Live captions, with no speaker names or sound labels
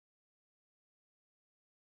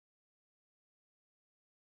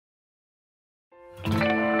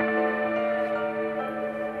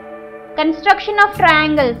Construction of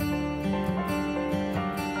triangles.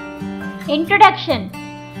 Introduction.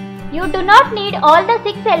 You do not need all the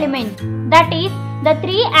 6 elements, that is, the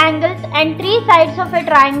 3 angles and 3 sides of a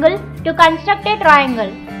triangle to construct a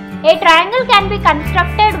triangle. A triangle can be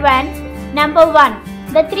constructed when number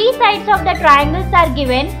 1. The 3 sides of the triangles are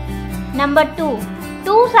given. Number 2.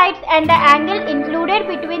 2 sides and the angle included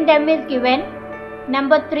between them is given.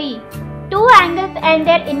 Number 3. 2 angles and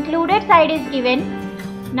their included side is given.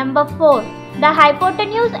 Number 4. The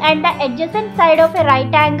hypotenuse and the adjacent side of a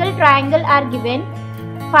right angle triangle are given.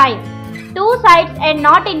 5. 2 sides and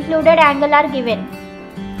not included angle are given.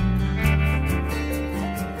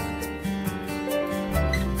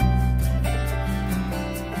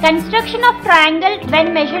 Construction of triangle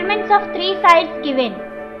when measurements of 3 sides given.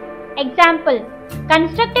 Example.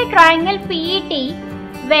 Construct a triangle PET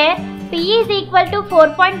where PE is equal to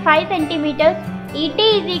 4.5 cm, ET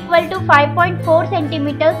is equal to 5.4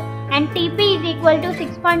 cm and TP is equal to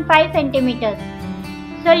 6.5 cm.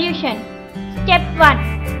 Solution. Step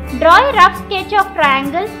 1. Draw a rough sketch of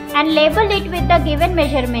triangle and label it with the given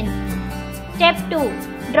measurements. Step 2.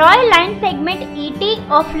 Draw a line segment ET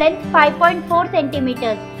of length 5.4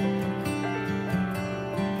 cm.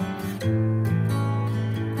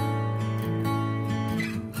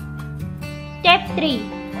 Step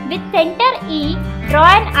 3. With center E, draw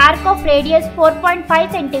an arc of radius 4.5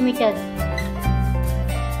 cm.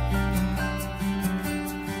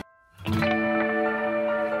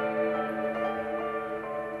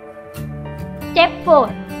 Step 4.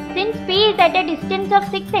 Since P is at a distance of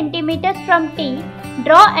 6 cm from T,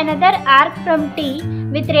 draw another arc from T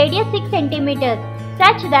with radius 6 cm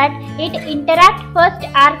such that it interacts first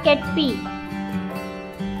arc at P.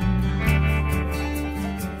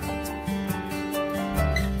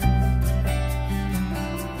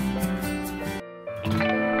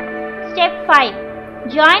 Step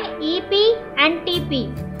 5. Join EP and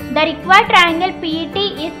TP. The required triangle PET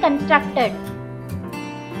is constructed.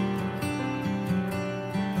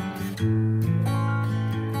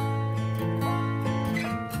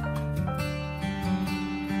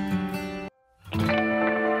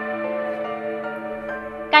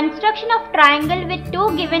 Construction of triangle with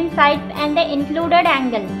 2 given sides and the included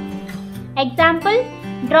angle. Example.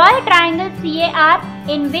 Draw a triangle CAR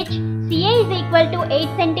in which CA is equal to 8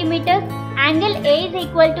 cm, angle A is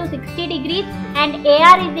equal to 60 degrees and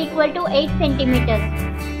AR is equal to 8 cm.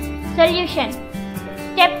 Solution.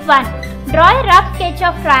 Step 1. Draw a rough sketch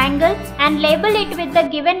of triangle and label it with the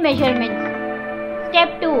given measurements.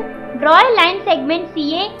 Step 2. Draw a line segment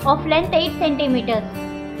CA of length 8 cm.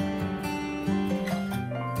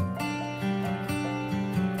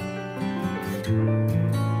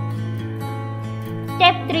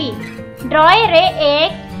 Step 3. Draw a ray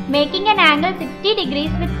AX making an angle 60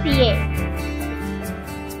 degrees with CA.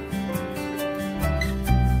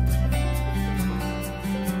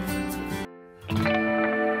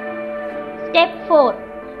 Step 4.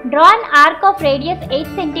 Draw an arc of radius 8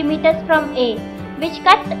 cm from A, which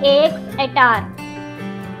cuts AX at R.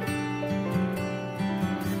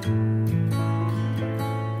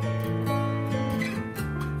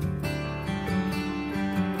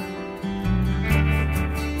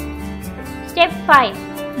 Step 5.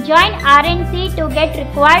 Join R and C to get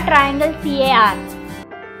required triangle CAR.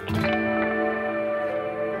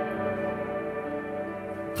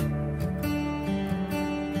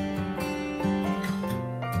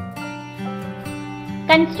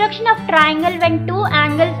 Construction of triangle when 2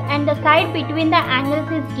 angles and the side between the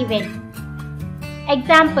angles is given.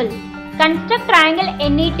 Example. Construct triangle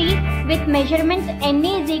NET with measurements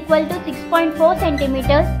NE is equal to 6.4 cm,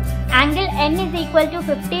 angle N is equal to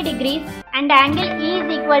 50 degrees and angle E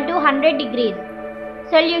is equal to 100 degrees.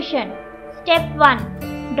 Solution. Step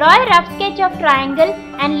 1. Draw a rough sketch of triangle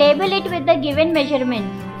and label it with the given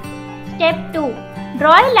measurements. Step 2.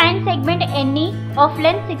 Draw a line segment NE of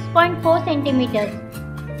length 6.4 cm.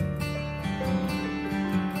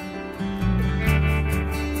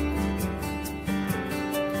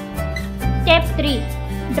 Step 3.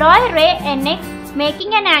 Draw a ray NX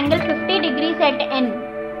making an angle 50 degrees at N.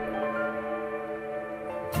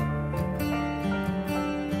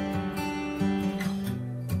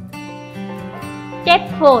 Step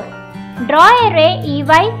 4. Draw a ray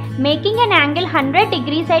EY making an angle 100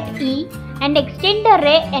 degrees at E and extend the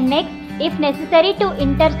ray NX if necessary to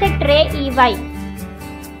intersect ray EY.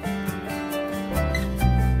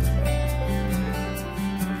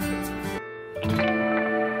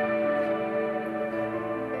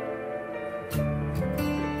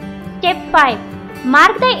 Step 5.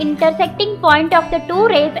 Mark the intersecting point of the 2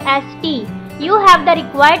 rays as T. You have the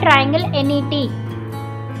required triangle NET.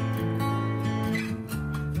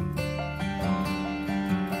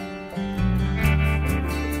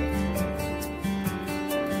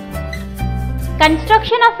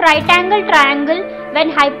 Construction of right angle triangle when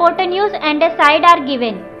hypotenuse and a side are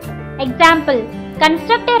given. Example,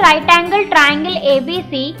 construct a right angle triangle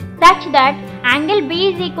ABC such that angle B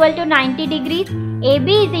is equal to 90 degrees, AB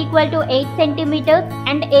is equal to 8 centimeters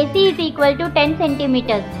and AC is equal to 10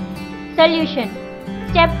 centimeters. Solution.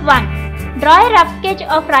 Step 1. Draw a rough sketch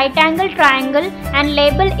of right angle triangle and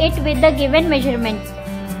label it with the given measurements.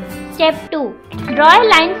 Step 2. Draw a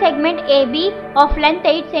line segment AB of length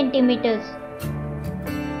 8 centimeters.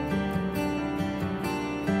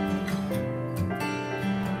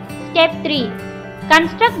 Step 3.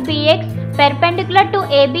 Construct BX perpendicular to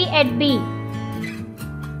AB at B.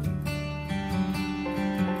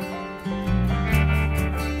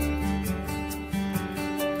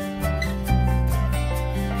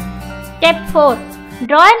 Step 4.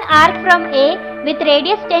 Draw an arc from A with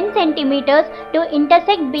radius 10 cm to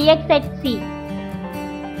intersect BX at C.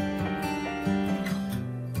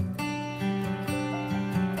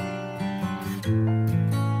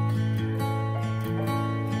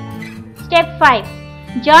 Step 5.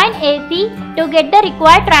 Join AC to get the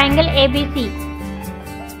required triangle ABC.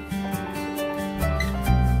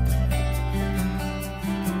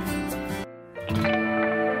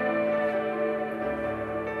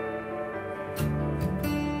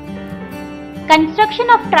 Construction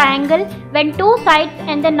of triangle when two sides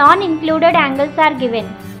and the non-included angles are given.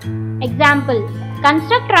 Example,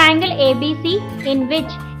 construct triangle ABC in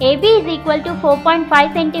which AB is equal to 4.5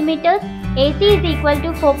 cm, AC is equal to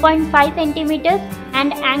 4.5 cm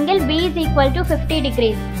and angle B is equal to 50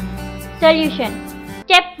 degrees. Solution.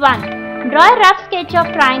 Step 1. Draw a rough sketch of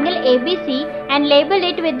triangle ABC and label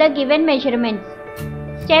it with the given measurements.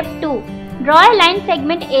 Step 2. Draw a line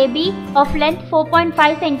segment AB of length 4.5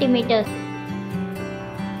 cm.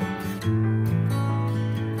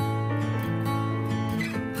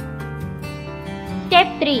 Step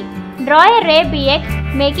 3. Draw a ray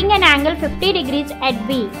BX making an angle 50 degrees at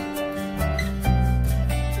B.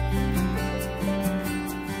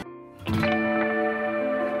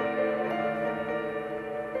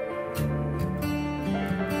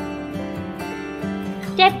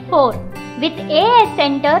 Step 4. With A as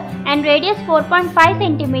center and radius 4.5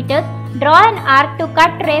 cm, draw an arc to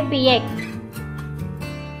cut ray BX.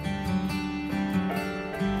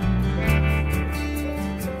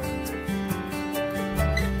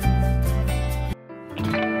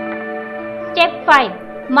 Step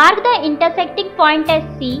 5. Mark the intersecting point as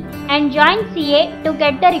C and join CA to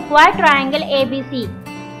get the required triangle ABC.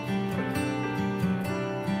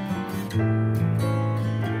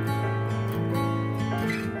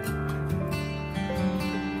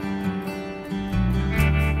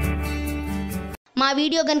 మా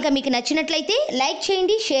video గనుక మీకు నచ్చినట్లయితే like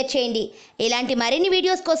చేయండి, share చేయండి. ఇలాంటి మరిన్ని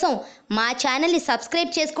videos కోసం మా ఛానల్ని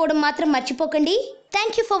సబ్స్క్రైబ్ చేసుకోవడం మాత్రం మర్చిపోకండి.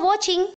 Thank you for watching.